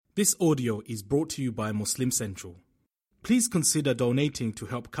This audio is brought to you by Muslim Central. Please consider donating to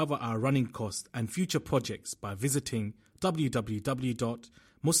help cover our running costs and future projects by visiting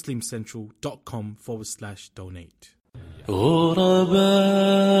www.muslimcentral.com/donate. غرباء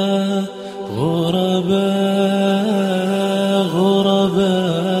غرباء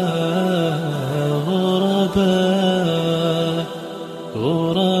غرباء غرباء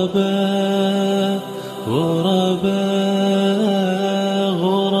غرباء غرباء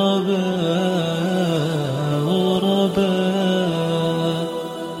غرباء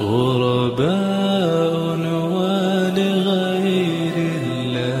غرباء ولغير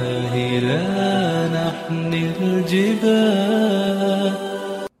الله لا نحمل الجبال.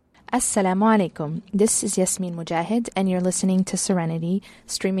 Assalamu alaikum. This is Yasmin Mujahid, and you're listening to Serenity,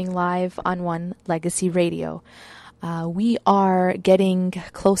 streaming live on One Legacy Radio. We are getting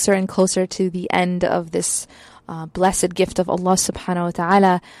closer and closer to the end of this blessed gift of Allah subhanahu wa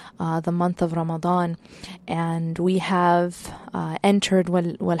ta'ala, the month of Ramadan. And we have entered,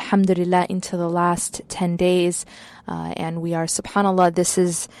 walhamdulillah, into the last 10 days. And we are, subhanAllah, this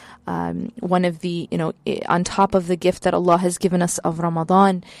is one of the, on top of the gift that Allah has given us of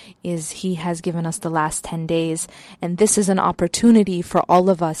Ramadan, is He has given us the last 10 days. And this is an opportunity for all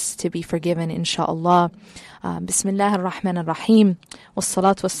of us to be forgiven, inshaAllah. Bismillah ar-Rahman ar-Rahim.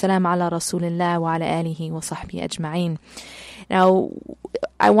 Wassalatu wassalam ala Rasulillah wa ala alihi wa sahbihi ajma'in. Now,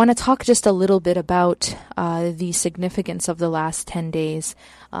 I want to talk just a little bit about the significance of the last 10 days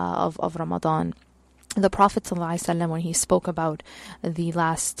of Ramadan. The Prophet ﷺ, when he spoke about the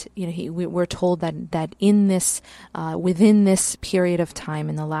last, we're told that in this, within this period of time,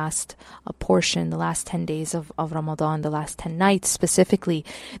 in the last portion, the last 10 days of Ramadan, the last 10 nights specifically,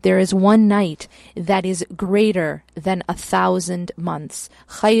 there is one night that is greater than 1,000 months.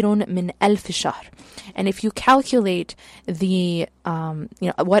 خَيْرٌ مِنْ أَلْفِ شَهْرٍ. And if you calculate the,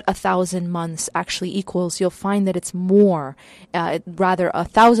 what 1,000 months actually equals, you'll find that it's more. Rather,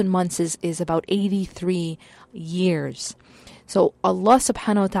 1,000 months is about 83 years. So Allah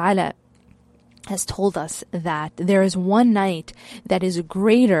subhanahu wa ta'ala has told us that there is one night that is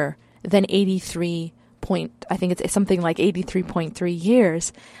greater than 83 I think it's something like 83.3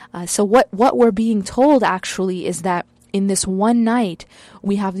 years. So what we're being told actually is that in this one night,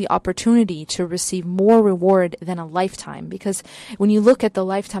 we have the opportunity to receive more reward than a lifetime. Because when you look at the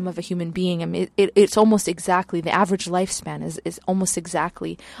lifetime of a human being, I mean, it's almost exactly, the average lifespan is almost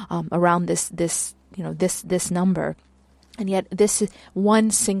exactly around this number. And yet this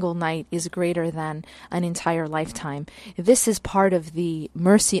one single night is greater than an entire lifetime. This is part of the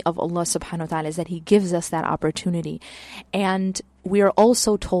mercy of Allah subhanahu wa ta'ala, is that He gives us that opportunity. And we are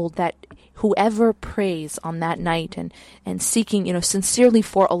also told that whoever prays on that night and seeking, sincerely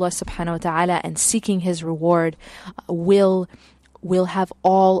for Allah subhanahu wa ta'ala and seeking His reward, will have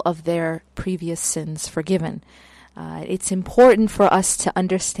all of their previous sins forgiven. It's important for us to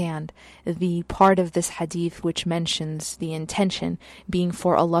understand the part of this hadith which mentions the intention being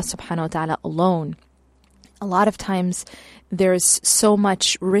for Allah subhanahu wa ta'ala alone. A lot of times there's so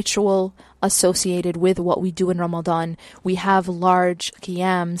much ritual associated with what we do in Ramadan. We have large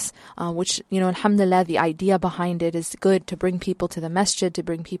qiyams, which, alhamdulillah, the idea behind it is good, to bring people to the masjid, to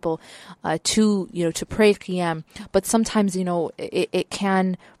bring people to pray qiyam. But sometimes, it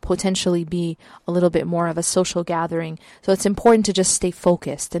can potentially be a little bit more of a social gathering. So it's important to just stay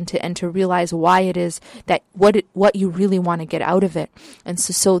focused and to realize why it is that what you really want to get out of it. And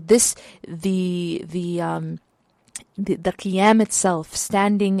so this, the qiyam itself,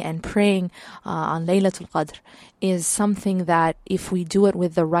 standing and praying on Laylatul Qadr, is something that if we do it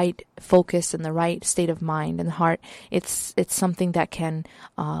with the right focus and the right state of mind and heart, it's something that can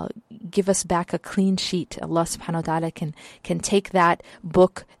give us back a clean sheet. Allah subhanahu wa ta'ala can take that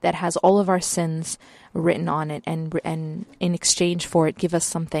book that has all of our sins written on it and in exchange for it give us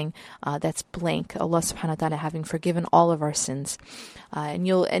something that's blank. Allah subhanahu wa ta'ala having forgiven all of our sins.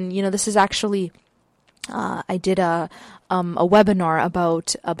 This is actually, I did a webinar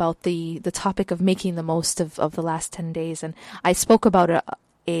about the topic of making the most of the last 10 days, and I spoke about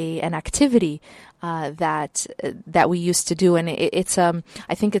an activity that we used to do, and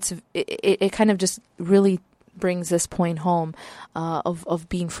I think it kind of just really brings this point home of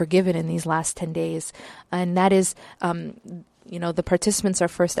being forgiven in these last 10 days, and that is, the participants are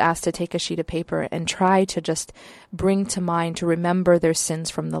first asked to take a sheet of paper and try to just bring to mind, to remember their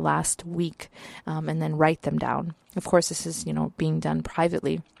sins from the last week, and then write them down. Of course, this is, being done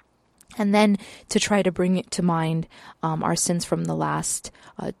privately. And then to try to bring it to mind our sins from the last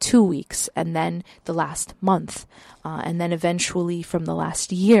 2 weeks, and then the last month, and then eventually from the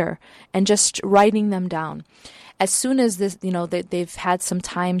last year, and just writing them down. as soon as this, they've had some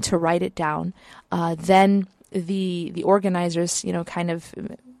time to write it down, then the organizers, kind of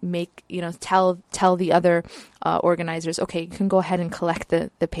make, tell the other organizers, okay, you can go ahead and collect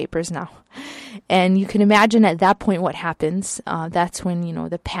the papers now. And you can imagine at that point what happens. That's when,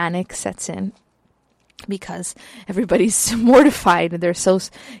 the panic sets in, because everybody's mortified and they're so,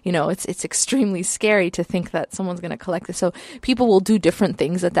 it's extremely scary to think that someone's going to collect it. So people will do different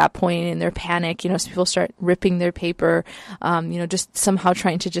things at that point in their panic. So people start ripping their paper, just somehow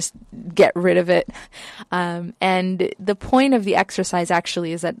trying to just get rid of it. And the point of the exercise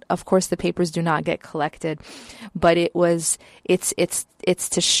actually is that, of course, the papers do not get collected, but it's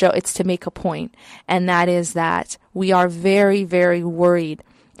to make a point. And that is that we are very, very worried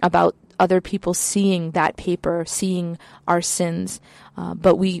about other people seeing that paper, seeing our sins.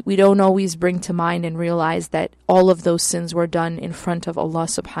 But we don't always bring to mind and realize that all of those sins were done in front of Allah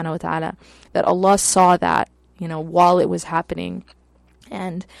subhanahu wa ta'ala, that Allah saw that, while it was happening.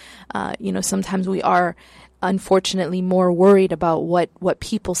 And, sometimes we are unfortunately more worried about what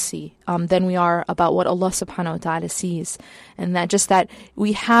people see than we are about what Allah subhanahu wa ta'ala sees. And that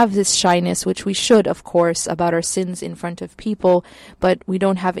we have this shyness, which we should, of course, about our sins in front of people, but we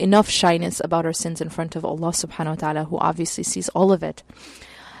don't have enough shyness about our sins in front of Allah subhanahu wa ta'ala, who obviously sees all of it.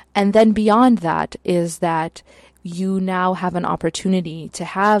 And then beyond that is that you now have an opportunity to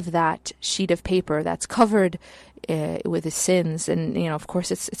have that sheet of paper that's covered with the sins, and of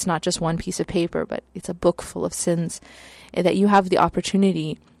course it's not just one piece of paper, but it's a book full of sins, that you have the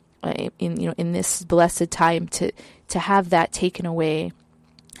opportunity in this blessed time to have that taken away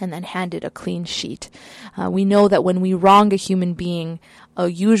and then handed a clean sheet. We know that when we wrong a human being,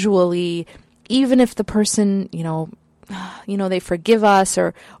 usually, even if the person they forgive us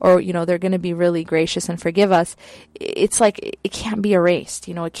or they're going to be really gracious and forgive us, it's like it can't be erased,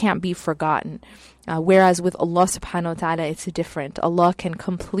 it can't be forgotten. Whereas with Allah subhanahu wa ta'ala, it's different. Allah can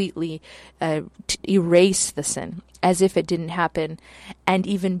completely erase the sin as if it didn't happen. And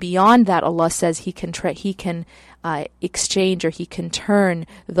even beyond that, Allah says He can exchange, or He can turn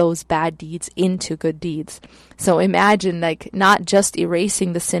those bad deeds into good deeds. So imagine, not just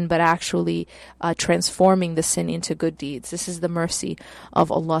erasing the sin, but actually transforming the sin into good deeds. This is the mercy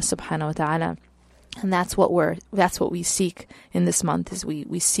of Allah subhanahu wa ta'ala. And that's what we seek in this month, is we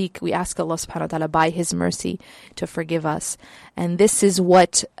ask Allah subhanahu wa ta'ala by His mercy to forgive us. And this is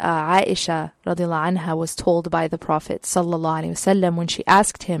what Aisha radiallahu anha was told by the Prophet sallallahu alaihi wasallam when she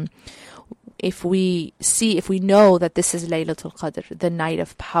asked him, if we know that this is Laylatul Qadr, the night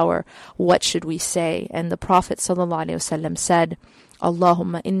of power, what should we say? And the Prophet sallallahu alaihi wasallam said,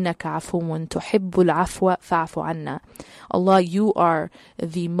 Allahumma innaka afuwun tuhibbul afwa fa'fu anna. Allah, you are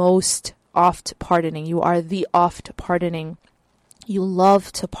the most oft pardoning. You are the oft pardoning. You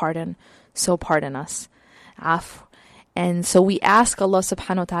love to pardon, so pardon us. And so we ask Allah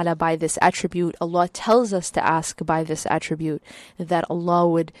subhanahu wa ta'ala by this attribute. Allah tells us to ask by this attribute that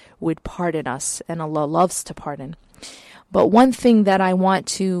Allah would pardon us, and Allah loves to pardon. But one thing that I want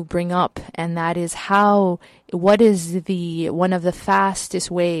to bring up, and that is what is one of the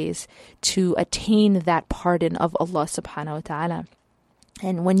fastest ways to attain that pardon of Allah subhanahu wa ta'ala.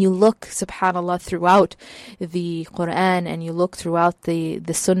 And when you look, subhanAllah, throughout the Quran, and you look throughout the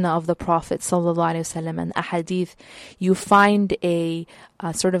Sunnah of the Prophet sallallahu alaihi wasallam and ahadith, you find a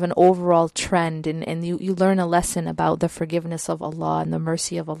sort of an overall trend, and you learn a lesson about the forgiveness of Allah and the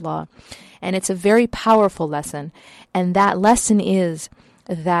mercy of Allah. And it's a very powerful lesson. And that lesson is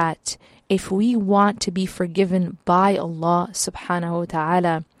that if we want to be forgiven by Allah subhanahu wa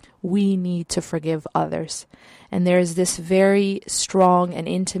ta'ala, we need to forgive others. And there is this very strong and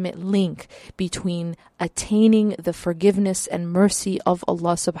intimate link between attaining the forgiveness and mercy of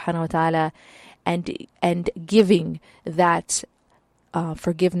Allah subhanahu wa ta'ala and giving that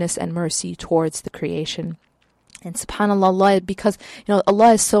forgiveness and mercy towards the creation. And subhanAllah, Allah, because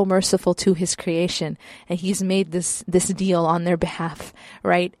Allah is so merciful to His creation, and He's made this deal on their behalf,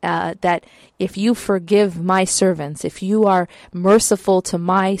 right? That if you forgive my servants, if you are merciful to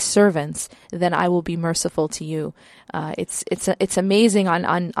my servants, then I will be merciful to you. It's amazing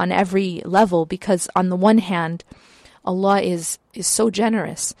on every level, because on the one hand, Allah is so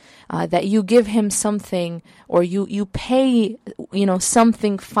generous that you give Him something, or you pay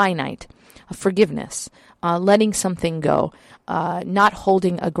something finite, a forgiveness. Letting something go, not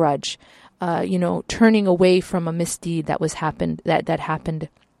holding a grudge, turning away from a misdeed that happened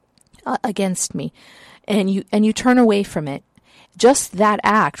against me, and you turn away from it, just that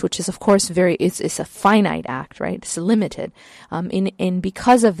act, which is of course it's a finite act, right? It's limited. In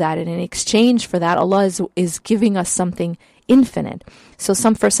because of that, and in exchange for that, Allah is giving us something infinite. So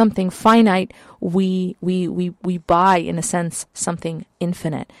for something finite, we buy, in a sense, something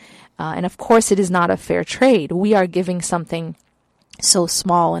infinite. And of course, it is not a fair trade. We are giving something so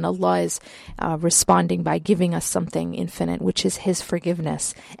small, and Allah is responding by giving us something infinite, which is His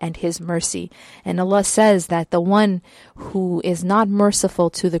forgiveness and His mercy. And Allah says that the one who is not merciful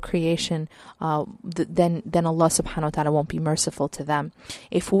to the creation, then Allah subhanahu wa ta'ala won't be merciful to them.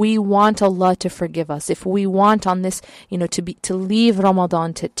 If we want Allah to forgive us, if we want on this, to leave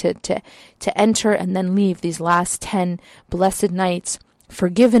Ramadan, to enter and then leave these last 10 blessed nights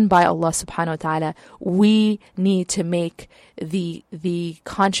forgiven by Allah subhanahu wa ta'ala, we need to make the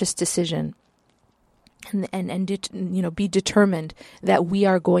conscious decision and be determined that we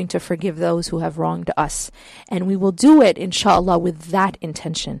are going to forgive those who have wronged us. And we will do it, inshallah, with that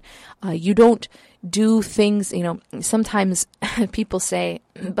intention. You don't do things, sometimes people say,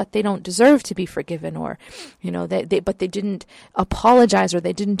 but they don't deserve to be forgiven, or, but they didn't apologize, or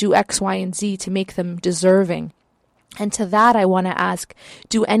they didn't do X, Y, and Z to make them deserving. And to that, I want to ask,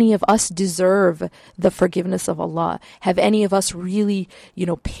 do any of us deserve the forgiveness of Allah? Have any of us really,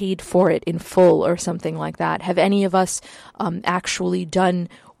 paid for it in full or something like that? Have any of us actually done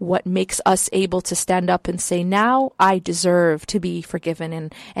what makes us able to stand up and say, now I deserve to be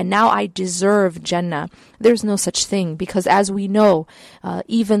forgiven, and now I deserve Jannah? There's no such thing, because as we know,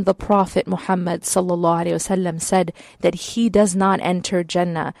 even the Prophet Muhammad sallallahu alaihi wasallam said that he does not enter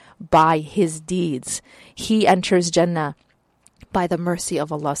Jannah by his deeds. He enters Jannah by the mercy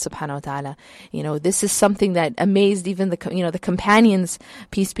of Allah subhanahu wa ta'ala. This is something that amazed even the companions,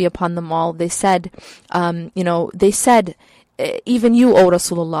 peace be upon them all. They said, even you, O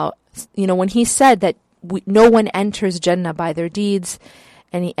Rasulullah, when he said that no one enters Jannah by their deeds,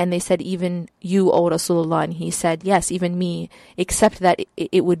 and they said, even you, O Rasulullah, and he said, yes, even me, except that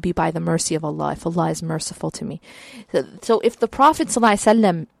it would be by the mercy of Allah, if Allah is merciful to me. So if the Prophet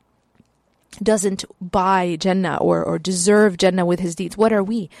ﷺ doesn't buy Jannah or deserve Jannah with his deeds, what are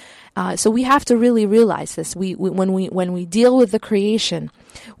we? So we have to really realize this. When we deal with the creation,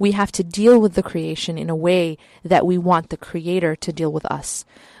 we have to deal with the creation in a way that we want the Creator to deal with us.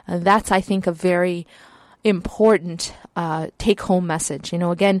 And that's, I think, a very important take-home message.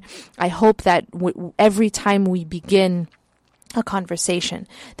 Again, I hope that every time we begin a conversation,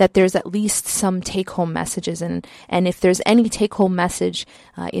 that there's at least some take-home messages, and if there's any take-home message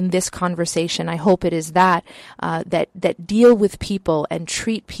in this conversation, I hope it is that deal with people and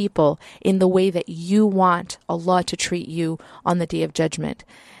treat people in the way that you want Allah to treat you on the Day of Judgment.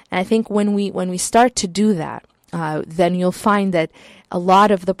 And I think when we start to do that, then you'll find that a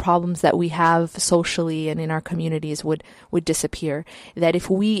lot of the problems that we have socially and in our communities would disappear. That if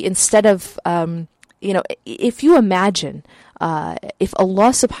we, instead of if you imagine if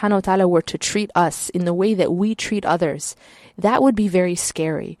Allah subhanahu wa ta'ala were to treat us in the way that we treat others, that would be very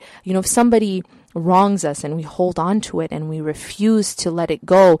scary. If somebody wrongs us and we hold on to it and we refuse to let it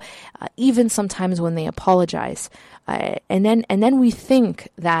go, even sometimes when they apologize, and then we think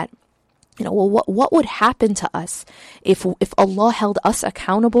that, what would happen to us if Allah held us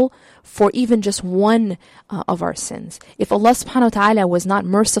accountable for even just one of our sins? If Allah subhanahu wa ta'ala was not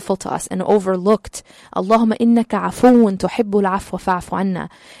merciful to us and overlooked, Allahumma innaka afuwun tuhibbul afwa fa'fu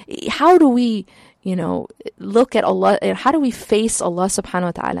anna. How do we, look at Allah, how do we face Allah subhanahu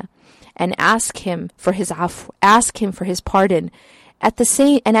wa ta'ala and ask Him for His afw, ask Him for His pardon, at the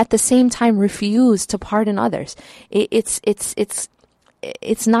same time refuse to pardon others? It's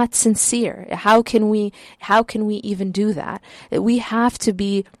not sincere. How can we even do that? We have to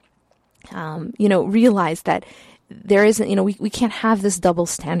be, realize that there isn't, we can't have this double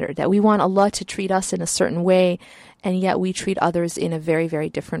standard, that we want Allah to treat us in a certain way, and yet we treat others in a very, very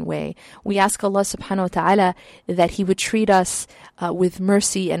different way. We ask Allah subhanahu wa ta'ala that He would treat us with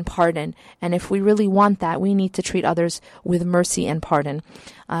mercy and pardon. And if we really want that, we need to treat others with mercy and pardon.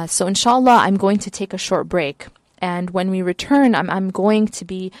 So inshallah, I'm going to take a short break. And when we return, I'm going to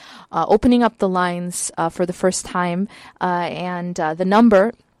be opening up the lines for the first time. And the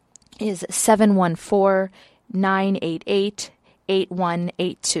number is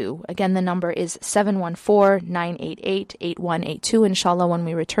 714-988-8182. Again, the number is 714-988-8182. Inshallah, when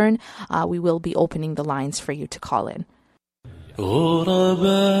we return, we will be opening the lines for you to call in.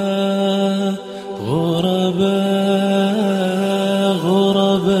 غرباء غرباء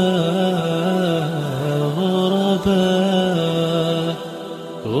غرباء غرباء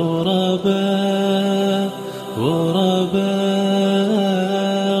غرباء غرباء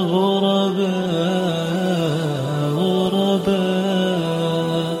غرباء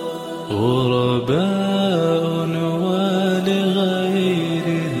وباء ولغير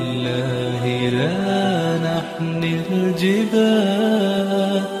الله لا نحني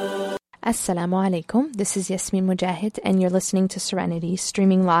الجبال. Assalamu alaikum. This is Yasmin Mujahid, and you're listening to Serenity,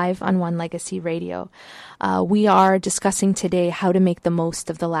 streaming live on One Legacy Radio. We are discussing today how to make the most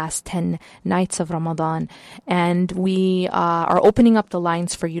of the last 10 nights of Ramadan, and we are opening up the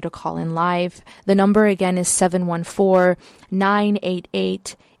lines for you to call in live. The number again is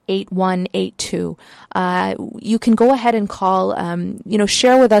 714-988-8182. You can go ahead and call,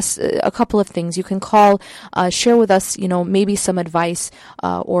 share with us a couple of things. You can call, share with us, maybe some advice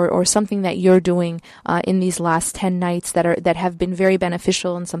or something that you're doing in these last 10 nights that have been very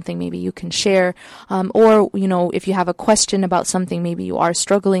beneficial, and something maybe you can share. Or if you have a question about something maybe you are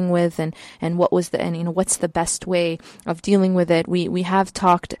struggling with, and what's the best way of dealing with it. We have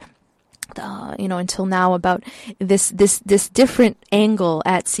talked until now about this different angle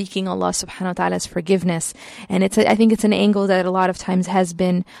at seeking Allah subhanahu wa ta'ala's forgiveness. And I think it's an angle that a lot of times has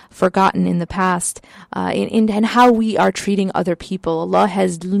been forgotten in the past, and how we are treating other people. Allah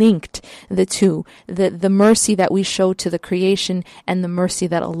has linked the two, the mercy that we show to the creation and the mercy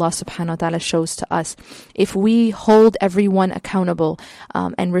that Allah subhanahu wa ta'ala shows to us. If we hold everyone accountable,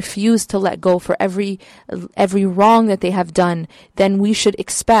 and refuse to let go for every wrong that they have done, then we should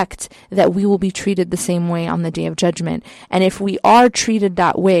expect that we will be treated the same way on the Day of Judgment. And if we are treated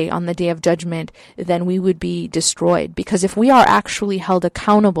that way on the Day of Judgment, then we would be destroyed. Because if we are actually held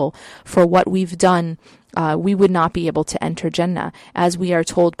accountable for what we've done, we would not be able to enter Jannah. As we are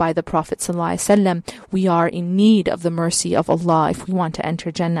told by the Prophet ﷺ, we are in need of the mercy of Allah if we want to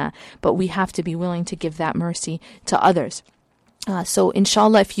enter Jannah. But we have to be willing to give that mercy to others. So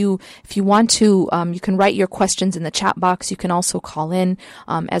inshallah, if you want to, you can write your questions in the chat box. You can also call in,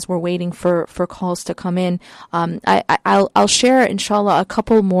 as we're waiting for calls to come in. I'll share inshallah a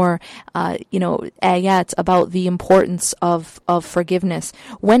couple more, ayat about the importance of forgiveness.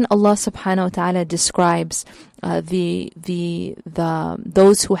 When Allah subhanahu wa ta'ala describes those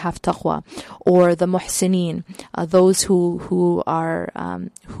who have taqwa, or the muhsineen, those who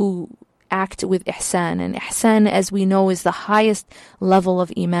act with ihsan. And ihsan, as we know, is the highest level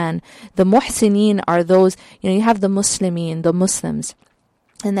of iman. The muhsineen are those, you have the muslimin, the Muslims.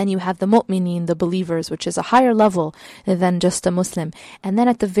 And then you have the mu'mineen, the believers, which is a higher level than just a Muslim. And then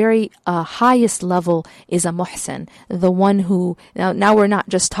at the very highest level is a muhsin, the one who, now we're not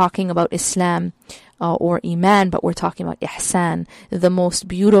just talking about Islam or iman, but we're talking about ihsan, the most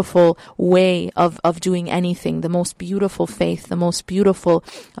beautiful way of doing anything, the most beautiful faith, the most beautiful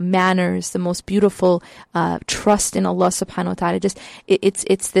manners, the most beautiful trust in Allah subhanahu wa ta'ala. Just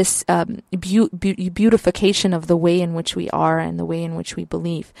it's this beautification of the way in which we are and the way in which we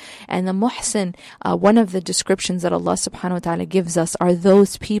believe. And the muhsin, one of the descriptions that Allah subhanahu wa ta'ala gives us are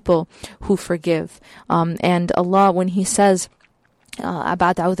those people who forgive. And Allah, when He says,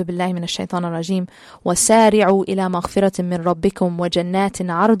 بعد أعوذ بالله من الشيطان الرجيم وسارعوا إلى مغفرة من ربكم وجنات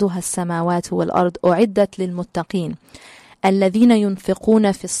عرضها السماوات والأرض أعدت للمتقين الذين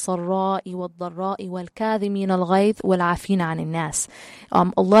ينفقون في السراء والضراء والكاظمين الغيظ والعافين عن الناس.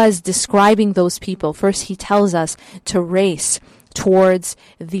 Allah is describing those people. First, He tells us to race towards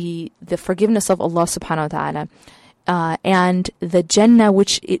the forgiveness of Allah subhanahu wa ta'ala. And the Jannah,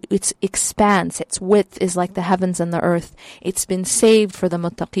 which its expanse, its width is like the heavens and the earth. It's been saved for the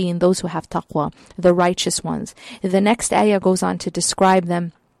muttaqeen, those who have taqwa, the righteous ones. The next ayah goes on to describe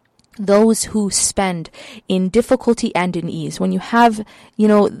them, those who spend in difficulty and in ease. When you have,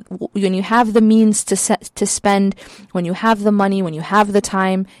 when you have the means to spend, when you have the money, when you have the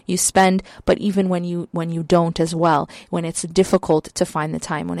time, you spend. But even when you don't as well, when it's difficult to find the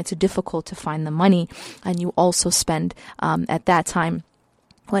time, when it's difficult to find the money, and you also spend at that time.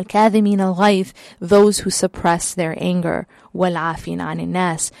 وَالْكَاظِمِينَ الْغَيْظَ, those who suppress their anger. وَالْعَافِينَ عَنِ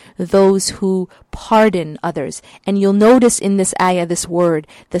النَّاسِ, those who pardon others. And you'll notice in this ayah, this word,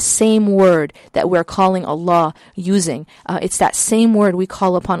 the same word that we're calling Allah using. It's that same word we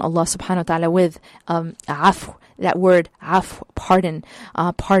call upon Allah subhanahu wa ta'ala with, afu. That word, pardoning,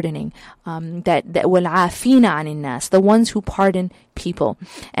 that وَالْعَافِينَ عَنِ النَّاسِ, the ones who pardon people.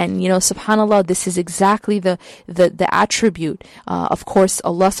 And subhanallah, this is exactly the attribute. Of course,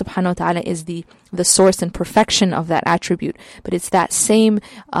 Allah subhanahu wa ta'ala is the source and perfection of that attribute, but it's that same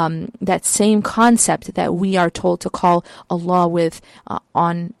concept that we are told to call Allah with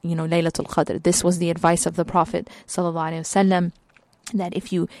on Laylatul Qadr. This was the advice of the Prophet sallallahu alaihi wasallam. that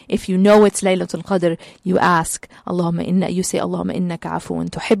if you know it's Laylatul Qadr, you ask you say Allahumma innaka afuun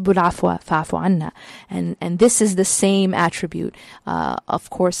tuhibbul afwa fa'fu anna, and this is the same attribute, of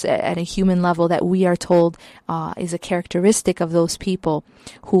course, at a human level, that we are told is a characteristic of those people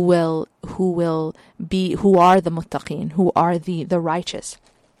who are the muttaqeen, who are the righteous.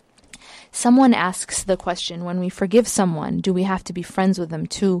 Someone asks the question, when we forgive someone, do we have to be friends with them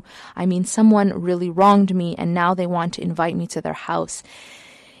too? I mean, someone really wronged me and now they want to invite me to their house.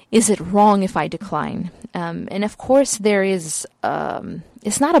 Is it wrong if I decline? And of course there is,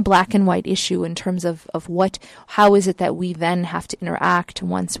 it's not a black and white issue in terms of how is it that we then have to interact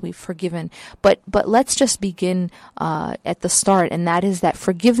once we've forgiven. But let's just begin at the start, and that is that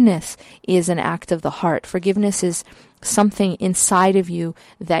forgiveness is an act of the heart. Forgiveness is something inside of you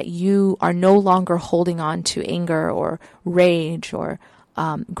that you are no longer holding on to anger or rage or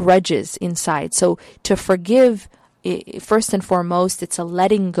grudges inside. So to forgive, first and foremost, it's a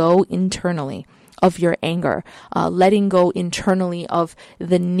letting go internally of your anger, letting go internally of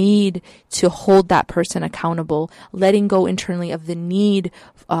the need to hold that person accountable, letting go internally of the need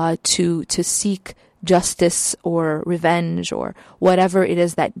to seek justice or revenge or whatever it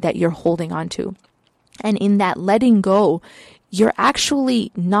is that you're holding on to. And in that letting go, you're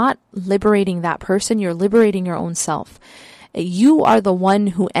actually not liberating that person, you're liberating your own self. You are the one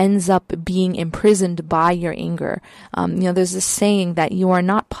who ends up being imprisoned by your anger. There's this saying that you are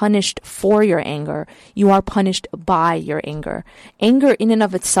not punished for your anger, you are punished by your anger. Anger in and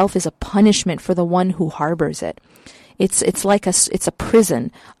of itself is a punishment for the one who harbors it. It's like it's a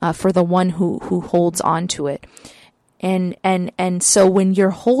prison for the one who holds on to it. And so when you're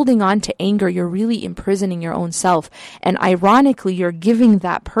holding on to anger, you're really imprisoning your own self. And ironically, you're giving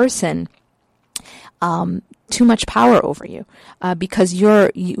that person too much power over you, because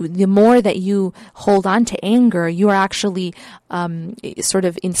the more that you hold on to anger, you are actually sort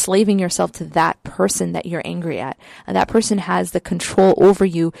of enslaving yourself to that person that you're angry at. And that person has the control over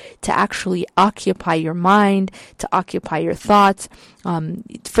you to actually occupy your mind, to occupy your thoughts.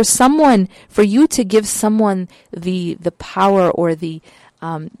 For you to give someone the power or the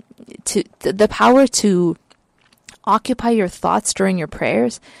power to occupy your thoughts during your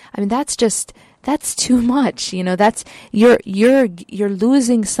prayers, I mean, that's too much. That's you're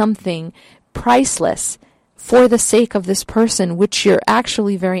losing something priceless for the sake of this person, which you're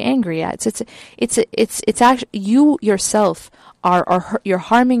actually very angry at. So it's actually you yourself you're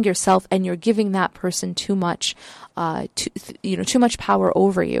harming yourself, and you're giving that person too much too much power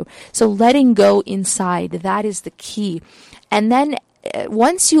over you. So letting go inside, that is the key. And then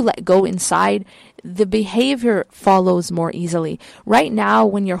once you let go inside, the behavior follows more easily. Right now,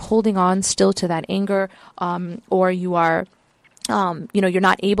 when you're holding on still to that anger, or you are you're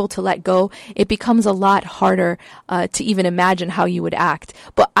not able to let go, it becomes a lot harder to even imagine how you would act.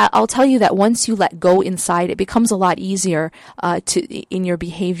 But I'll tell you that once you let go inside, it becomes a lot easier in your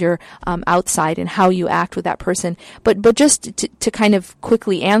behavior outside and how you act with that person. But just to kind of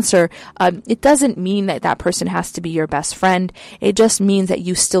quickly answer, it doesn't mean that person has to be your best friend. It just means that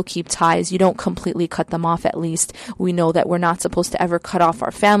you still keep ties. You don't completely cut them off. At least we know that we're not supposed to ever cut off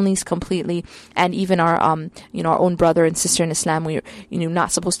our families completely, and even our our own brother and sister in Islam. We're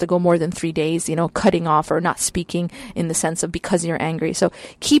not supposed to go more than 3 days, cutting off or not speaking in the sense of because you're angry. So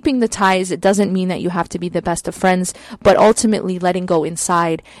keeping the ties, it doesn't mean that you have to be the best of friends, but ultimately letting go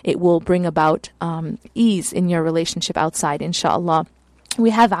inside, it will bring about ease in your relationship outside, inshallah.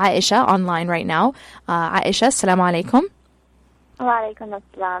 We have Aisha online right now. Aisha, assalamu alaikum. Wa alaikum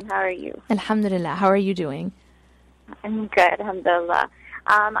assalam. How are you? Alhamdulillah. How are you doing? I'm good, alhamdulillah.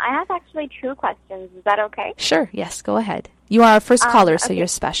 I have actually 2 questions. Is that okay? Sure. Yes, go ahead. You are our first caller, so you're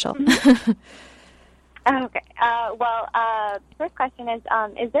special. Okay. First question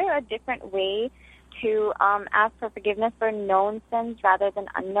is there a different way to ask for forgiveness for known sins rather than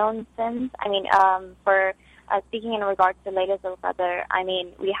unknown sins? I mean, for speaking in regards to Laylatul Qadr, I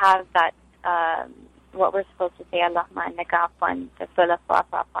mean, we have that, what we're supposed to say, Allahumma innaka afwan tuhibbul afwa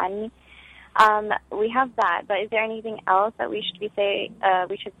fa'fu anni. We have that, but is there anything else that we should say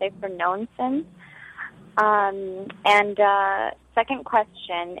for known sins? Second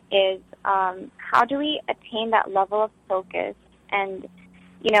question is, how do we attain that level of focus and,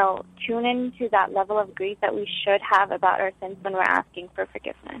 tune into that level of grief that we should have about our sins when we're asking for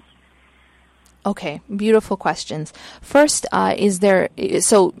forgiveness? Okay, beautiful questions. First,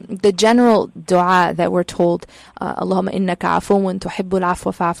 so the general dua that we're told, Allahumma innaka afuwun tuhibbul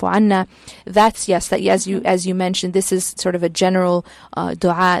afwa fa'fu anna, that's, yes, that as you mentioned, this is sort of a general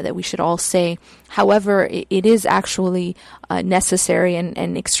dua that we should all say. However, it is actually necessary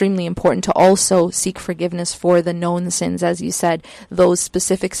and extremely important to also seek forgiveness for the known sins, as you said, those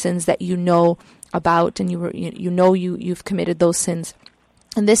specific sins that you know about and you've committed those sins.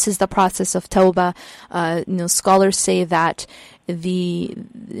 And this is the process of tawbah. Scholars say that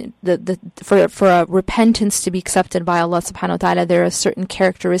for a repentance to be accepted by Allah subhanahu wa ta'ala, there are certain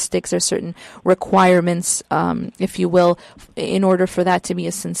characteristics, there are certain requirements, if you will, in order for that to be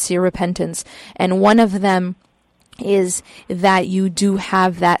a sincere repentance. And one of them is that you do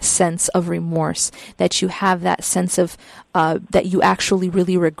have that sense of remorse, that you have that sense of that you actually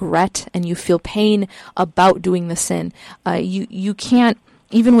really regret and you feel pain about doing the sin. You can't,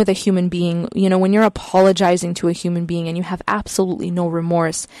 even with a human being, when you're apologizing to a human being and you have absolutely no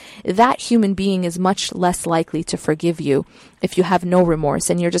remorse, that human being is much less likely to forgive you if you have no remorse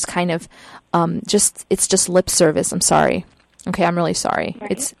and you're just kind of, it's just lip service. I'm sorry. Okay, I'm really sorry.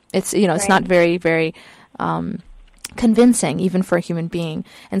 Right. It's right. It's not very, very, convincing even for a human being.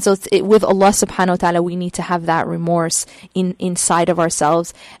 And so with Allah subhanahu wa ta'ala, we need to have that remorse inside of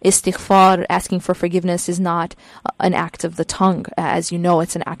ourselves. Istighfar, asking for forgiveness, is not an act of the tongue. As you know,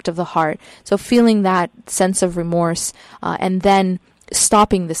 it's an act of the heart. So feeling that sense of remorse, and then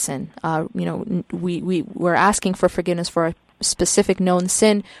stopping the sin. We're asking for forgiveness for a specific known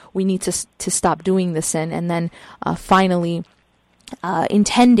sin. We need to stop doing the sin. And then finally,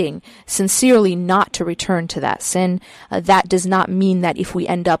 intending sincerely not to return to that sin. That does not mean that if we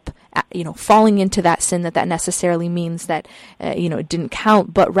end up, falling into that sin, that necessarily means that, it didn't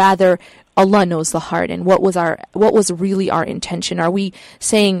count, but rather Allah knows the heart and what was really our intention. Are we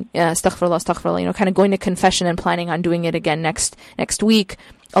saying, astaghfirullah, kind of going to confession and planning on doing it again next week?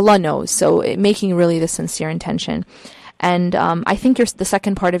 Allah knows. So making really the sincere intention. And, I think the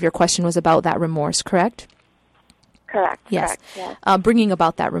second part of your question was about that remorse, correct? Correct. Yes. Correct, yes. Bringing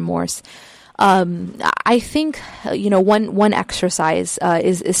about that remorse. I think, one exercise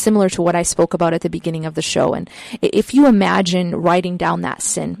is similar to what I spoke about at the beginning of the show. And if you imagine writing down that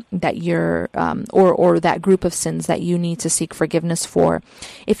sin that you're, or that group of sins that you need to seek forgiveness for,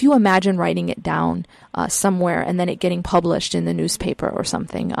 if you imagine writing it down somewhere and then it getting published in the newspaper or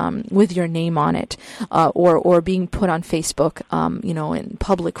something, with your name on it, or being put on Facebook, in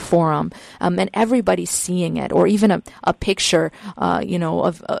public forum, and everybody seeing it, or even a picture,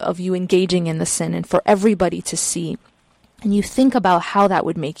 of you engaging in the sin and for everybody to see. And you think about how that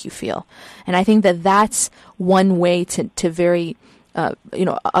would make you feel. And I think that that's one way to very,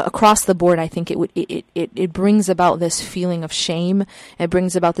 across the board, I think it brings about this feeling of shame. It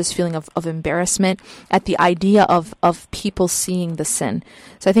brings about this feeling of embarrassment at the idea of people seeing the sin.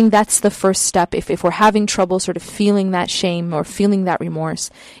 So I think that's the first step. If we're having trouble sort of feeling that shame or feeling that remorse,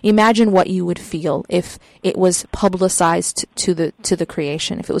 imagine what you would feel if it was publicized to the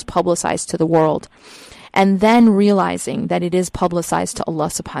creation, if it was publicized to the world. And then realizing that it is publicized to Allah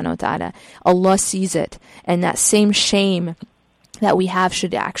subhanahu wa ta'ala. Allah sees it, and that same shame that we have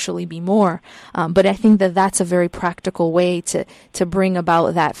should actually be more. But I think that that's a very practical way to bring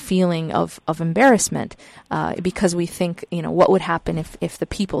about that feeling of embarrassment, because we think, what would happen if the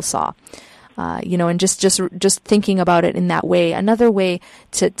people saw, and just thinking about it in that way. Another way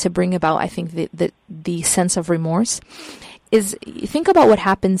to bring about, I think, the sense of remorse is think about what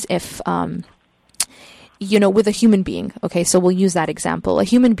happens if, with a human being. Okay, so we'll use that example. A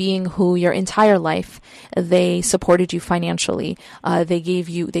human being who your entire life, they supported you financially,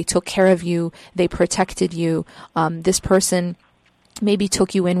 they took care of you, they protected you. This person maybe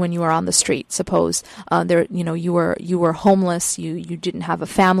took you in when you were on the street. Suppose you were homeless, you didn't have a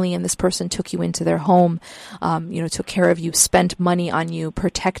family, and this person took you into their home, took care of you, spent money on you,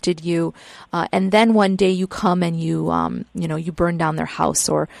 protected you, and then one day you come and you burn down their house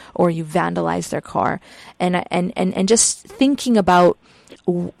or you vandalize their car, and just thinking about,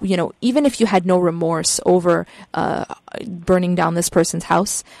 even if you had no remorse over burning down this person's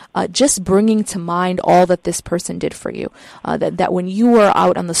house, just bringing to mind all that this person did for you, that when you were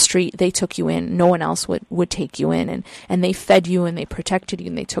out on the street, they took you in, no one else would take you in, and they fed you and they protected you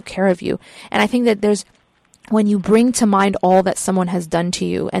and they took care of you. And I think that when you bring to mind all that someone has done to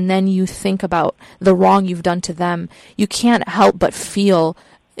you, and then you think about the wrong you've done to them, you can't help but feel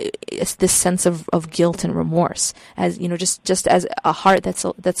it's this sense of guilt and remorse, as just as a heart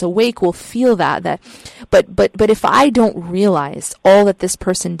that's awake will feel that but if I don't realize all that this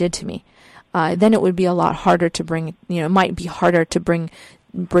person did to me, then it would be a lot harder to bring, it might be harder to bring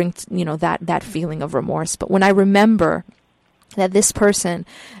bring, that feeling of remorse. But when I remember that this person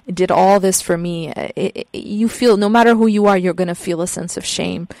did all this for me, you feel, no matter who you are, you're going to feel a sense of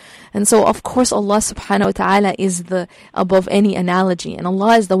shame. And so, of course, Allah subhanahu wa ta'ala is above any analogy. And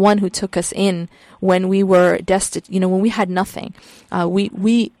Allah is the one who took us in when we were destitute, when we had nothing.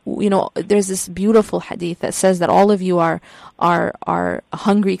 There's this beautiful hadith that says that all of you are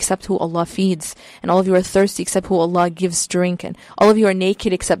hungry except who Allah feeds, and all of you are thirsty except who Allah gives drink, and all of you are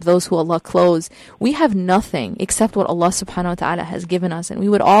naked except those who Allah clothes. We have nothing except what Allah subhanahu wa ta'ala has given us, and we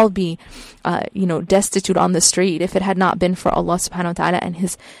would all be destitute on the street if it had not been for Allah subhanahu wa ta'ala and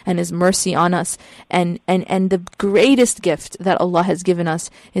His mercy on us. And the greatest gift that Allah has given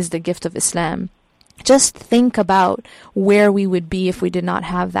us is the gift of Islam. Just think about where we would be if we did not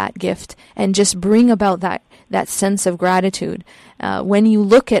have that gift, and just bring about that sense of gratitude. When you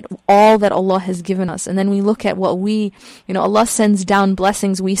look at all that Allah has given us, and then we look at what Allah sends down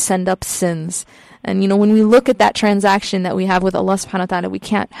blessings, we send up sins. And when we look at that transaction that we have with Allah subhanahu wa ta'ala, we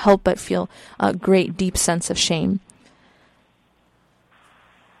can't help but feel a great deep sense of shame.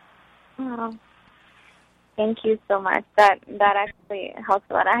 Oh. Thank you so much. That actually helps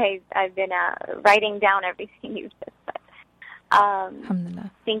a lot. I've been writing down everything you've just said.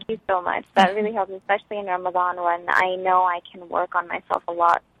 Alhamdulillah. Thank you so much. That really helps, especially in Ramadan, when I know I can work on myself a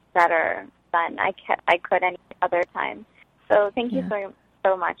lot better than I could any other time. So thank you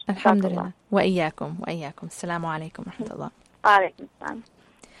so much. Alhamdulillah. Wa iyyakum. Assalamu alaikum wa rahmatullah. Wa alaikum assalam.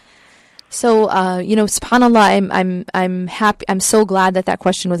 So, subhanAllah, I'm happy. I'm so glad that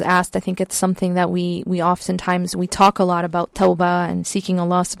question was asked. I think it's something that we oftentimes, we talk a lot about tawbah and seeking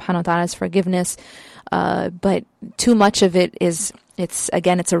Allah subhanahu wa ta'ala's forgiveness. But too much of it it's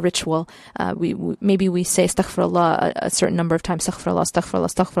a ritual. Maybe we say astaghfirullah a certain number of times,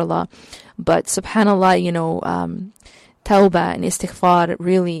 astaghfirullah. But subhanAllah, tawbah and istighfar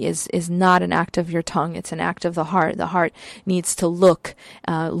really is not an act of your tongue. It's an act of the heart. The heart needs to look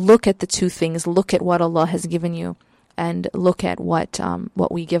at the two things. Look at what Allah has given you, and look at what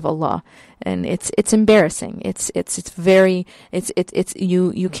we give Allah. And it's embarrassing. You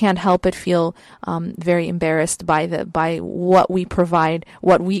can't help but feel very embarrassed by what we provide,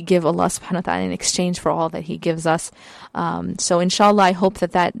 what we give Allah subhanahu wa ta'ala in exchange for all that He gives us. So inshallah, I hope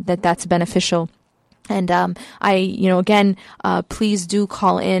that's beneficial. And again, please do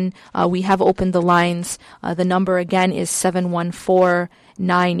call in. We have opened the lines. The number again is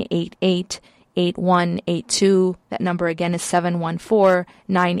 714-988-8182. That number again is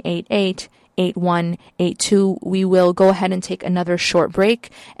 714-988-8182. We will go ahead and take another short break,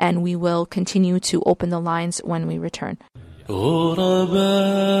 and we will continue to open the lines when we return.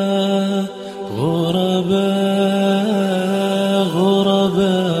 غرباء غرباء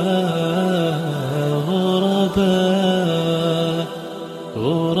غرباء غرباء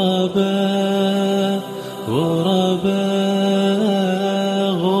غرباء غرباء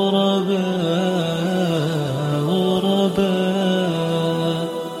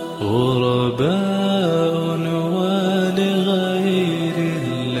غرباء ولغير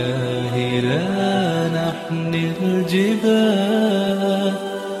الله لا نحمي الجبال.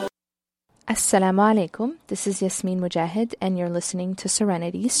 Assalamu alaikum. This is Yasmin Mujahid, and you're listening to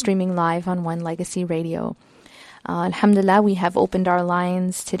Serenity, streaming live on One Legacy Radio. Alhamdulillah, we have opened our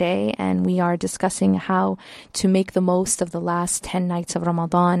lines today, and we are discussing how to make the most of the last 10 nights of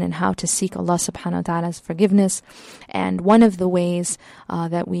Ramadan and how to seek Allah subhanahu wa ta'ala's forgiveness. And one of the ways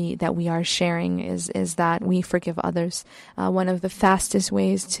that we are sharing is that we forgive others. One of the fastest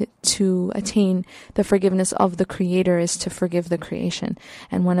ways to attain the forgiveness of the Creator is to forgive the creation.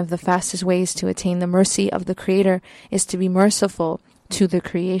 And one of the fastest ways to attain the mercy of the Creator is to be merciful to the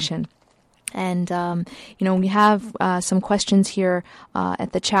creation. And, we have some questions here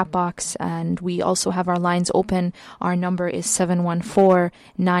at the chat box, and we also have our lines open. Our number is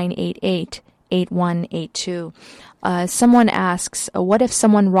 714-988-8182. Someone asks, what if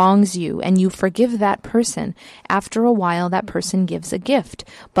someone wrongs you and you forgive that person? After a while, that person gives a gift,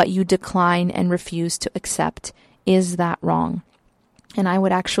 but you decline and refuse to accept. Is that wrong? And I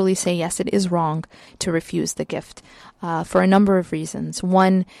would actually say, yes, it is wrong to refuse the gift for a number of reasons.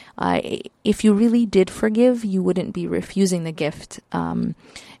 One, if you really did forgive, you wouldn't be refusing the gift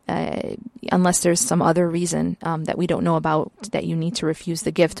unless there's some other reason that we don't know about that you need to refuse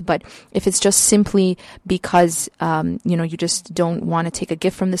the gift. But if it's just simply because, you just don't want to take a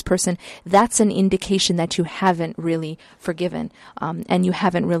gift from this person, that's an indication that you haven't really forgiven and you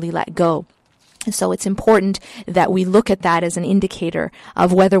haven't really let go. And so it's important that we look at that as an indicator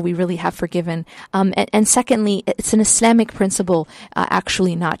of whether we really have forgiven. And secondly, it's an Islamic principle,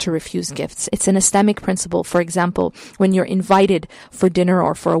 actually not to refuse gifts. It's an Islamic principle. For example, when you're invited for dinner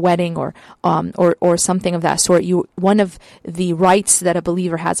or for a wedding or something of that sort, one of the rights that a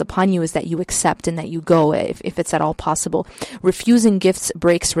believer has upon you is that you accept and that you go if it's at all possible. Refusing gifts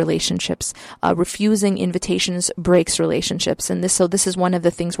breaks relationships. Refusing invitations breaks relationships. And this is one of the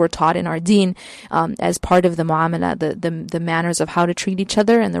things we're taught in our deen. As part of the muamala, the manners of how to treat each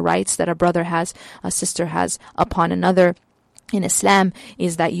other and the rights that a brother has, a sister has upon another. In Islam,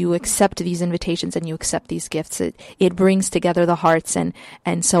 is that you accept these invitations and you accept these gifts. It brings together the hearts, and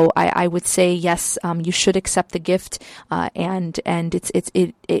so I would say yes, you should accept the gift, and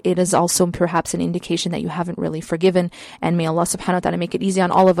it is also perhaps an indication that you haven't really forgiven. And may Allah subhanahu wa ta'ala make it easy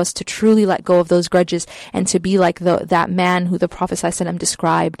on all of us to truly let go of those grudges and to be like that man who the Prophet ﷺ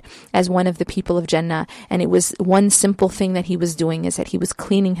described as one of the people of Jannah. And it was one simple thing that he was doing, is that he was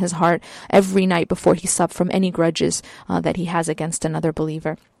cleaning his heart every night before he slept from any grudges that he has against another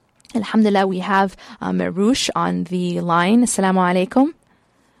believer. Alhamdulillah, we have Marouche on the line. Assalamu alaikum.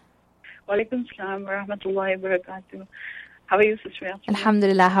 Wa alaikum salam wa rahmatullahi wa barakatuh. How are you, Sister Yasmin?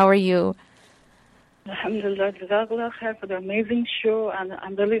 Alhamdulillah, how are you? Alhamdulillah, Jazakallah khair for the amazing show, and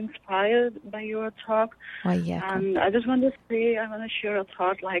I'm really inspired by your talk. And I just want to say, I want to share a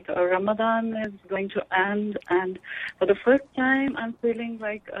thought, like Ramadan is going to end, and for the first time I'm feeling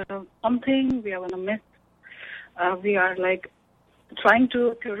like something we are going to miss. We are like trying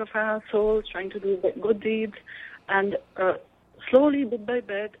to purify our souls, trying to do good deeds, and slowly, bit by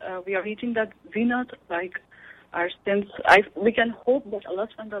bit, we are reaching that zenith, like our sins. We can hope that Allah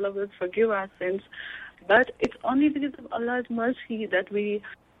subhanahu wa ta'ala will forgive our sins, but it's only because of Allah's mercy that we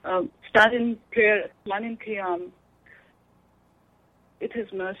stand in prayer, stand in qiyam. It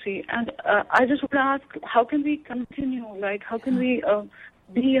is mercy. And I just want to ask, how can we continue? Like, how can we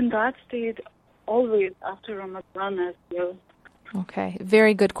be in that state always after Ramadan as well? Okay,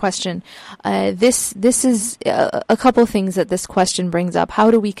 very good question. This is a couple things that this question brings up. How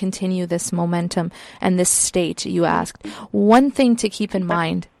do we continue this momentum and this state, you asked? One thing to keep in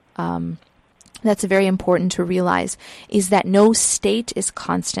mind, that's very important to realize, is that no state is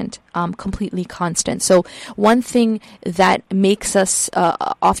constant, completely constant. So one thing that makes us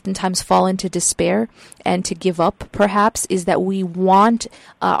oftentimes fall into despair and to give up, perhaps, is that we want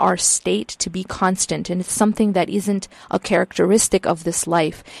our state to be constant, and it's something that isn't a characteristic of this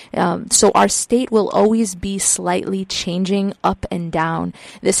life. So our state will always be slightly changing up and down.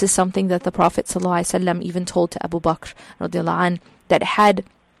 This is something that the Prophet ﷺ even told to Abu Bakr radiallahu anh, that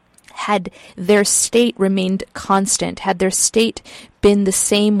had their state remained constant, had their state been the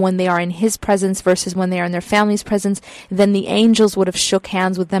same when they are in his presence versus when they are in their family's presence, then the angels would have shook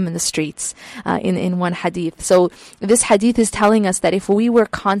hands with them in the streets, in one hadith. So this hadith is telling us that if we were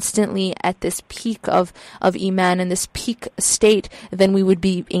constantly at this peak of iman and this peak state, then we would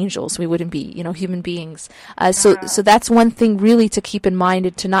be angels. We wouldn't be, human beings. So that's one thing really to keep in mind,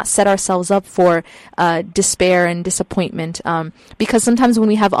 and to not set ourselves up for despair and disappointment, because sometimes when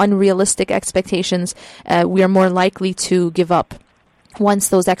we have unrealistic expectations, we are more likely to give up once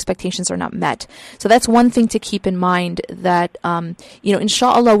those expectations are not met. So that's one thing to keep in mind, that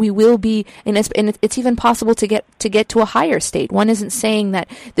inshallah we will be, and it's even possible to get to a higher state. One isn't saying that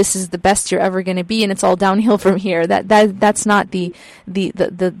this is the best you're ever going to be and it's all downhill from here. That's not the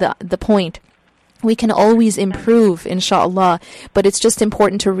point. We can always improve, inshallah, but it's just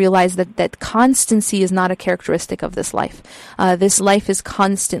important to realize that constancy is not a characteristic of this life. This life is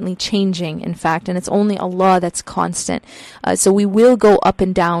constantly changing, in fact, and it's only Allah that's constant. So we will go up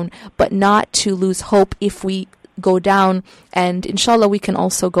and down, but not to lose hope if we go down, and inshallah we can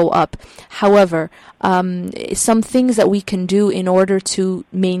also go up. However, some things that we can do in order to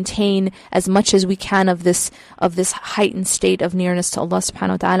maintain as much as we can of this heightened state of nearness to Allah subhanahu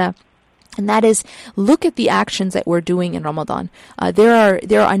wa ta'ala, and that is, look at the actions that we're doing in Ramadan. There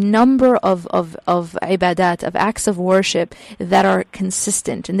are a number of ibadat, of acts of worship that are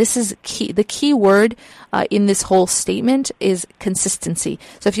consistent. And this is key. The key word in this whole statement is consistency.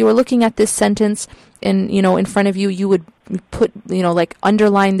 So if you were looking at this sentence in front of you, you would put, like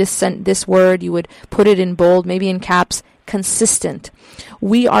underline this word, you would put it in bold, maybe in caps, consistent.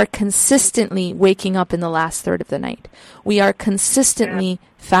 We are consistently waking up in the last third of the night. We are consistently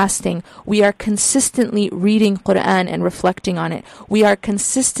fasting. We are consistently reading Quran and reflecting on it. We are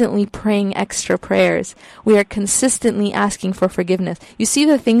consistently praying extra prayers. We are consistently asking for forgiveness. You see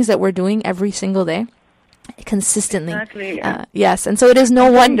the things that we're doing every single day? Consistently. Exactly. Yes, and so it is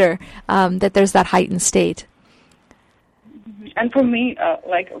no wonder that there's that heightened state. And for me,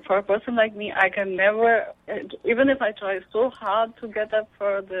 for a person like me, I can never, even if I try so hard to get up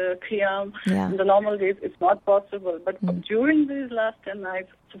for the qiyam in the normal days, it's not possible. But during these last 10 nights,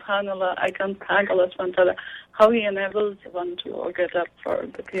 subhanAllah, I can thank Allah subhanahu wa ta'ala how He enables one to get up for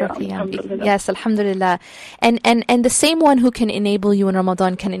the qiyam. Alhamdulillah. Yes, alhamdulillah. And the same one who can enable you in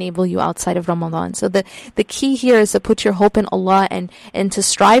Ramadan can enable you outside of Ramadan. So the key here is to put your hope in Allah and to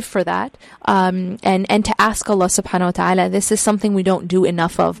strive for that, and to ask Allah subhanahu wa ta'ala. This is something we don't do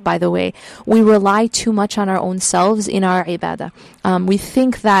enough of, by the way. We rely too much on our own selves in our ibadah. We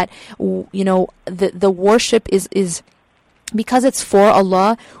think that, the worship is because it's for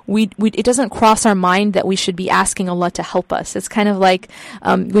Allah, it doesn't cross our mind that we should be asking Allah to help us. It's kind of like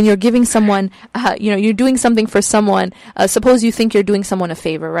when you're giving someone, you're doing something for someone. Suppose you think you're doing someone a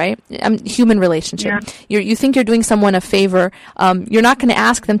favor, right? Human relationship. Yeah. You think you're doing someone a favor. You're not going to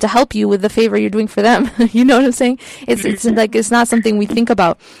ask them to help you with the favor you're doing for them. You know what I'm saying? It's not something we think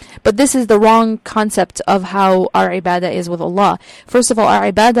about. But this is the wrong concept of how our ibadah is with Allah. First of all,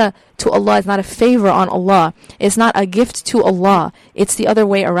 our ibadah to Allah is not a favor on Allah. It's not a gift to Allah. It's the other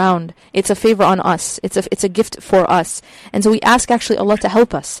way around. It's a favor on us. It's a gift for us. And so we ask actually Allah to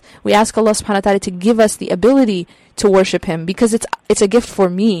help us. We ask Allah subhanahu wa ta'ala to give us the ability to worship Him, because it's a gift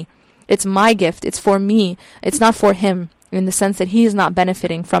for me. It's my gift. It's for me. It's not for Him, in the sense that He is not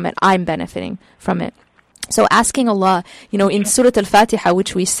benefiting from it. I'm benefiting from it. So asking Allah, in Surah Al-Fatiha,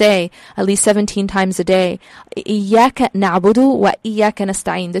 which we say at least 17 times a day, إِيَّاكَ نَعْبُدُ وَإِيَّاكَ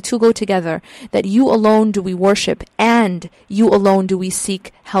نَسْتَعِينُ. The two go together, that you alone do we worship and you alone do we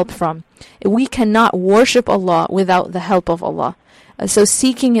seek help from. We cannot worship Allah without the help of Allah. So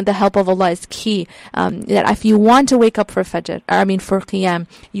seeking the help of Allah is key. That if you want to wake up for for Qiyam,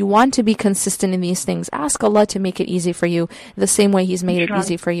 you want to be consistent in these things, ask Allah to make it easy for you, the same way He's made it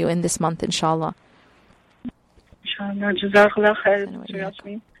easy for you in this month, inshallah. Jazakallah khair.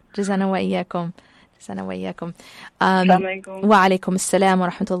 جزانا وإياكم. جزانا وإياكم. وعليكم السلام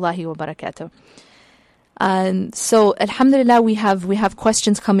ورحمة الله وبركاته. So alhamdulillah, we have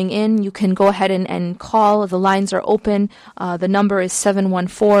questions coming in. You can go ahead and call. The lines are open. The number is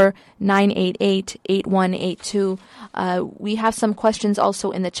 714-988-8182. We have some questions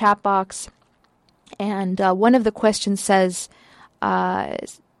also in the chat box. And one of the questions says,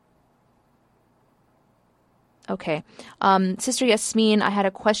 okay. Sister Yasmin, I had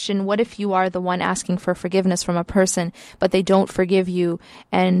a question. What if you are the one asking for forgiveness from a person, but they don't forgive you,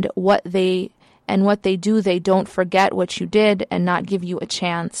 and what they do, they don't forget what you did and not give you a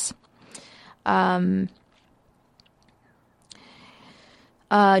chance? Not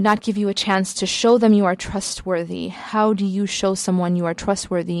give you a chance to show them you are trustworthy. How do you show someone you are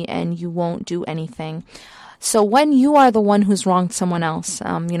trustworthy and you won't do anything? So when you are the one who's wronged someone else,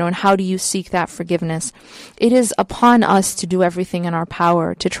 and how do you seek that forgiveness? It is upon us to do everything in our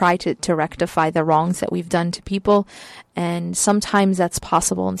power to try to rectify the wrongs that we've done to people. And sometimes that's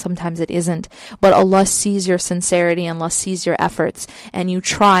possible and sometimes it isn't. But Allah sees your sincerity and Allah sees your efforts. And you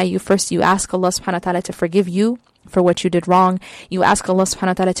ask Allah subhanahu wa ta'ala to forgive you for what you did wrong. You ask Allah subhanahu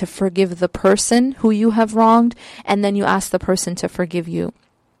wa ta'ala to forgive the person who you have wronged. And then you ask the person to forgive you.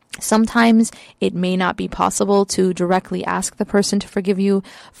 Sometimes it may not be possible to directly ask the person to forgive you.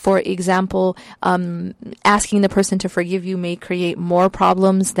 For example, asking the person to forgive you may create more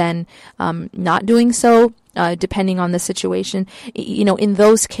problems than not doing so, depending on the situation. In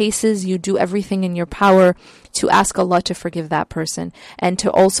those cases, you do everything in your power to ask Allah to forgive that person and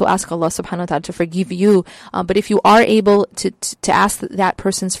to also ask Allah subhanahu wa ta'ala to forgive you. But if you are able to ask that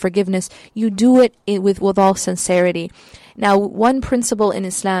person's forgiveness, you do it with all sincerity. Now, one principle in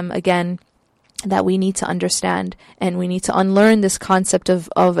Islam, again, that we need to understand, and we need to unlearn this concept of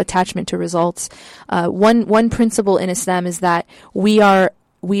attachment to results. One principle in Islam is that we are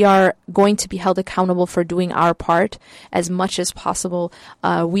going to be held accountable for doing our part as much as possible.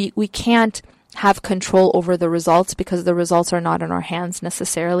 We can't have control over the results because the results are not in our hands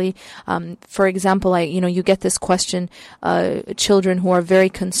necessarily. For example, you get this question, children who are very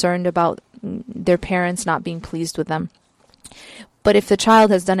concerned about their parents not being pleased with them. But if the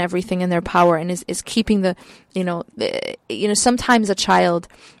child has done everything in their power and is keeping sometimes a child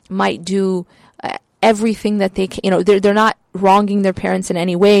might do everything that they can, they're not wronging their parents in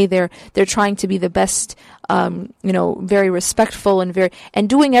any way. They're trying to be the best, very respectful and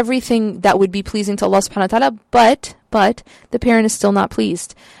doing everything that would be pleasing to Allah subhanahu wa ta'ala, but the parent is still not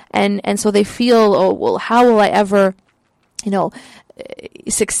pleased. And so they feel, oh, well, how will I ever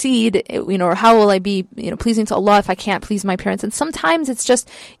succeed, or how will I be, pleasing to Allah if I can't please my parents? And sometimes it's just,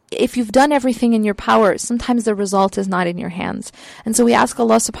 if you've done everything in your power, sometimes the result is not in your hands. And so we ask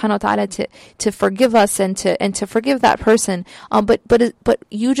Allah subhanahu wa ta'ala to forgive us and to forgive that person. But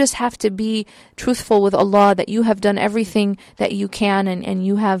you just have to be truthful with Allah that you have done everything that you can, and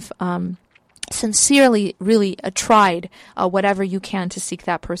you have, sincerely really tried whatever you can to seek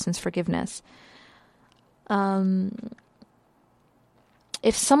that person's forgiveness.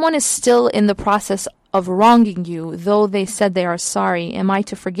 If someone is still in the process of wronging you, though they said they are sorry, am I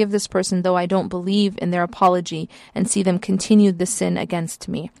to forgive this person though I don't believe in their apology and see them continue the sin against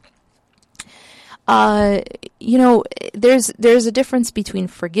me? There's a difference between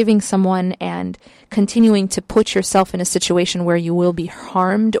forgiving someone and continuing to put yourself in a situation where you will be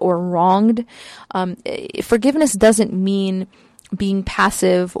harmed or wronged. Forgiveness doesn't mean being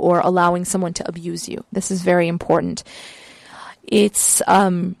passive or allowing someone to abuse you. This is very important. It's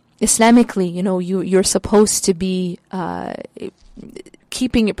Islamically, you're supposed to be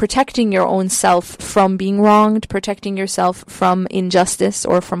protecting your own self from being wronged, protecting yourself from injustice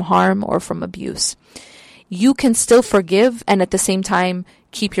or from harm or from abuse. You can still forgive and at the same time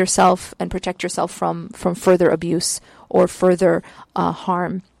keep yourself and protect yourself from further abuse or further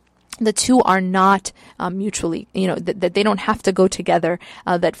harm. The two are not mutually, that they don't have to go together,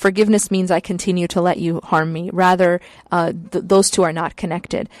 that forgiveness means I continue to let you harm me. Rather, those two are not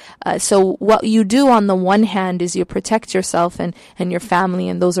connected. So what you do on the one hand is you protect yourself and your family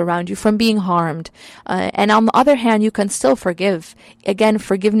and those around you from being harmed. And on the other hand, you can still forgive. Again,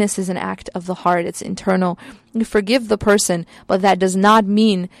 forgiveness is an act of the heart. It's internal. You forgive the person, but that does not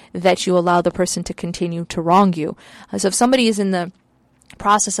mean that you allow the person to continue to wrong you. So if somebody is in the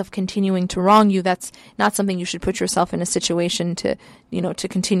process of continuing to wrong you, that's not something you should put yourself in a situation to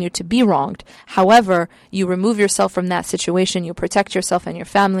continue to be wronged. However, you remove yourself from that situation, you protect yourself and your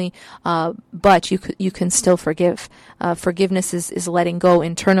family, but you can still forgive. Forgiveness is letting go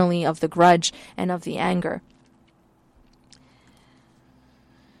internally of the grudge and of the anger.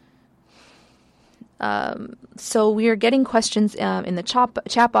 So we are getting questions in the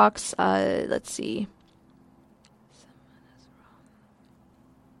chat box. Let's see.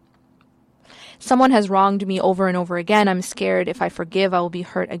 Someone has wronged me over and over again. I'm scared if I forgive, I will be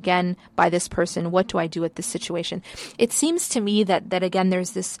hurt again by this person. What do I do at this situation? It seems to me that again,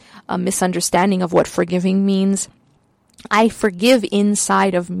 there's this misunderstanding of what forgiving means. I forgive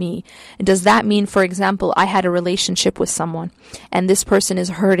inside of me. Does that mean, for example, I had a relationship with someone and this person is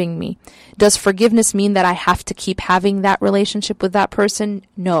hurting me? Does forgiveness mean that I have to keep having that relationship with that person?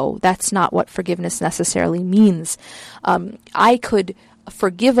 No, that's not what forgiveness necessarily means. I could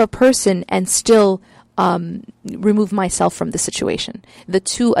forgive a person and still remove myself from the situation. The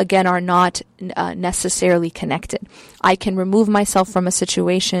two, again, are not necessarily connected. I can remove myself from a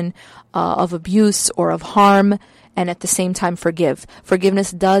situation of abuse or of harm and at the same time forgive.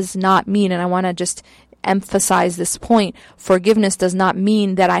 Forgiveness does not mean, and I want to just emphasize this point, forgiveness does not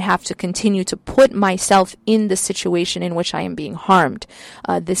mean that I have to continue to put myself in the situation in which I am being harmed.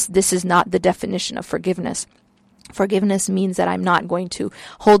 This is not the definition of forgiveness. Forgiveness means that I'm not going to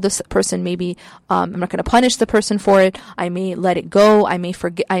hold this person. Maybe I'm not going to punish the person for it. I may let it go. I may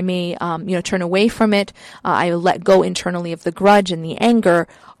forget. I may turn away from it. I let go internally of the grudge and the anger,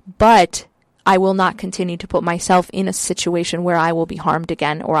 but I will not continue to put myself in a situation where I will be harmed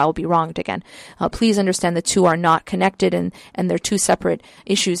again or I will be wronged again. Please understand the two are not connected and they're two separate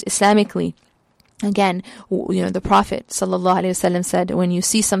issues Islamically. Again, the Prophet ﷺ said, when you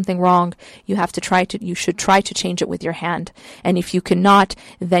see something wrong, you should try to change it with your hand. And if you cannot,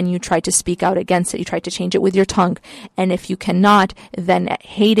 then you try to speak out against it. You try to change it with your tongue. And if you cannot, then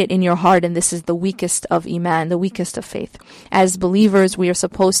hate it in your heart. And this is the weakest of Iman, the weakest of faith. As believers, we are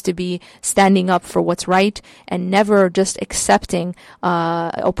supposed to be standing up for what's right and never just accepting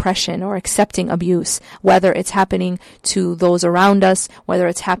oppression or accepting abuse, whether it's happening to those around us, whether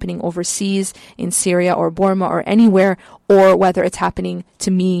it's happening overseas, in Syria or Burma or anywhere, or whether it's happening to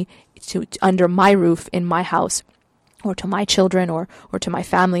me, to under my roof in my house, or to my children, or to my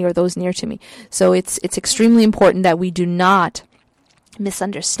family, or those near to me. So it's extremely important that we do not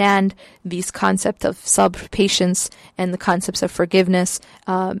misunderstand these concepts of sabr, patience, and the concepts of forgiveness,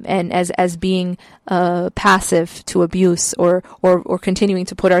 and as being passive to abuse or continuing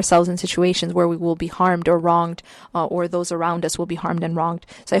to put ourselves in situations where we will be harmed or wronged, or those around us will be harmed and wronged.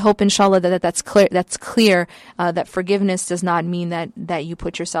 So I hope, inshallah, that's clear. That's clear that forgiveness does not mean that you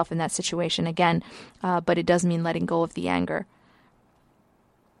put yourself in that situation again, but it does mean letting go of the anger.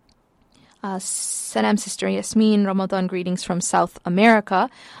 Salam, Sister Yasmin. Ramadan greetings from South America.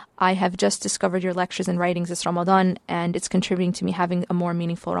 I have just discovered your lectures and writings this Ramadan, and it's contributing to me having a more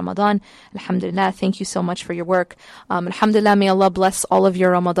meaningful Ramadan. Alhamdulillah, thank you so much for your work. Alhamdulillah, may Allah bless all of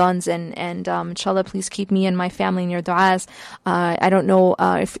your Ramadans, and inshallah, please keep me and my family in your du'as. I don't know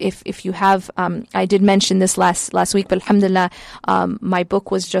if you have, I did mention this last week, but alhamdulillah, my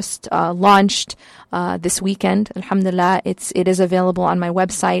book was just launched this weekend. Alhamdulillah, it is available on my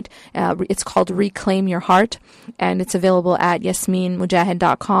website. It's called Reclaim Your Heart, and it's available at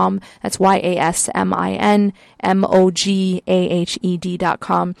yasminmujahid.com. That's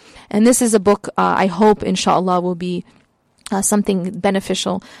YasminMogahed.com. And this is a book I hope, inshallah, will be something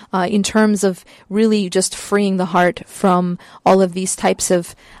beneficial in terms of really just freeing the heart from all of these types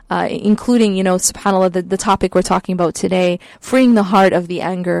of, including, subhanAllah, the topic we're talking about today, freeing the heart of the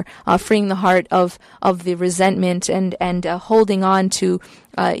anger, freeing the heart of the resentment, and holding on to,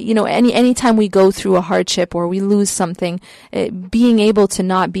 any time we go through a hardship or we lose something, being able to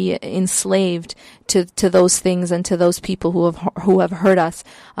not be enslaved to those things and to those people who have hurt us.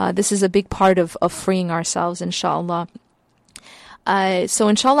 This is a big part of freeing ourselves, inshallah. So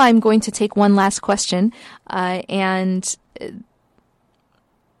inshallah, I'm going to take one last question, and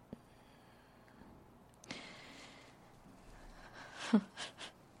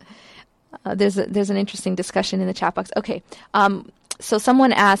there's an interesting discussion in the chat box. Okay, so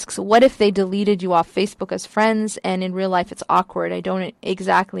someone asks, what if they deleted you off Facebook as friends, and in real life it's awkward? I don't know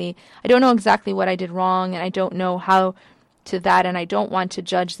exactly what I did wrong, and I don't know how to that, and I don't want to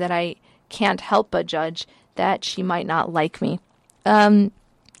judge that. I can't help but judge that she might not like me.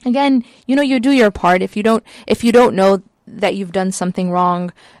 Again, you do your part. If you don't know that you've done something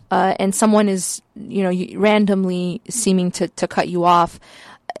wrong, and someone is, randomly seeming to cut you off,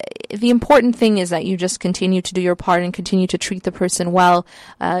 the important thing is that you just continue to do your part and continue to treat the person well.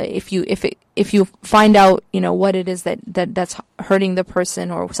 If you find out, what it is that's hurting the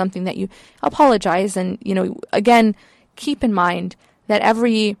person or something, that you apologize, and, again, keep in mind that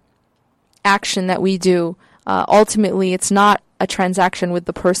every action that we do, ultimately it's not a transaction with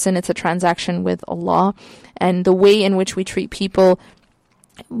the person, it's a transaction with Allah. And the way in which we treat people,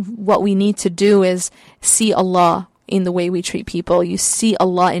 what we need to do is see Allah in the way we treat people. You see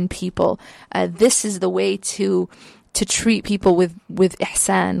Allah in people. This is the way to treat people with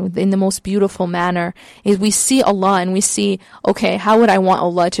ihsan, in the most beautiful manner, is we see Allah and we see, okay, how would I want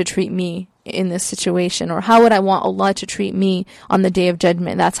Allah to treat me in this situation, or how would I want Allah to treat me on the Day of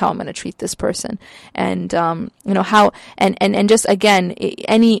Judgment? That's how I'm going to treat this person. And how, and just again,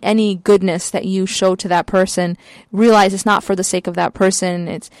 any goodness that you show to that person, realize it's not for the sake of that person.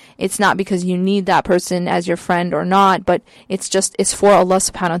 It's not because you need that person as your friend or not, but it's for Allah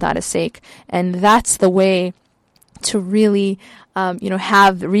subhanahu wa ta'ala's sake. And that's the way to really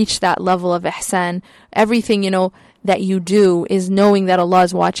have reached that level of ihsan. Everything that you do is knowing that Allah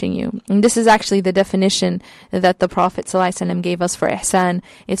is watching you. And this is actually the definition that the Prophet ﷺ gave us for ihsan.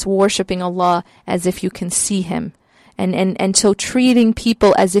 It's worshipping Allah as if you can see Him. And so treating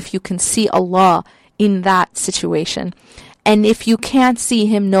people as if you can see Allah in that situation. And if you can't see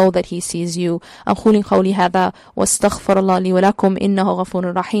Him, know that He sees you. أقول قولي هذا واستغفر الله لي ولكم إنه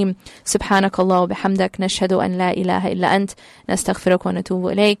غفور رحيم. سبحانك الله وبحمدك نشهد أن لا إله إلا أنت نستغفرك ونتوب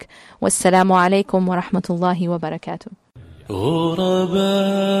إليك. والسلام عليكم ورحمة الله وبركاته.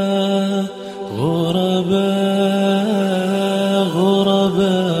 غرباء غرباء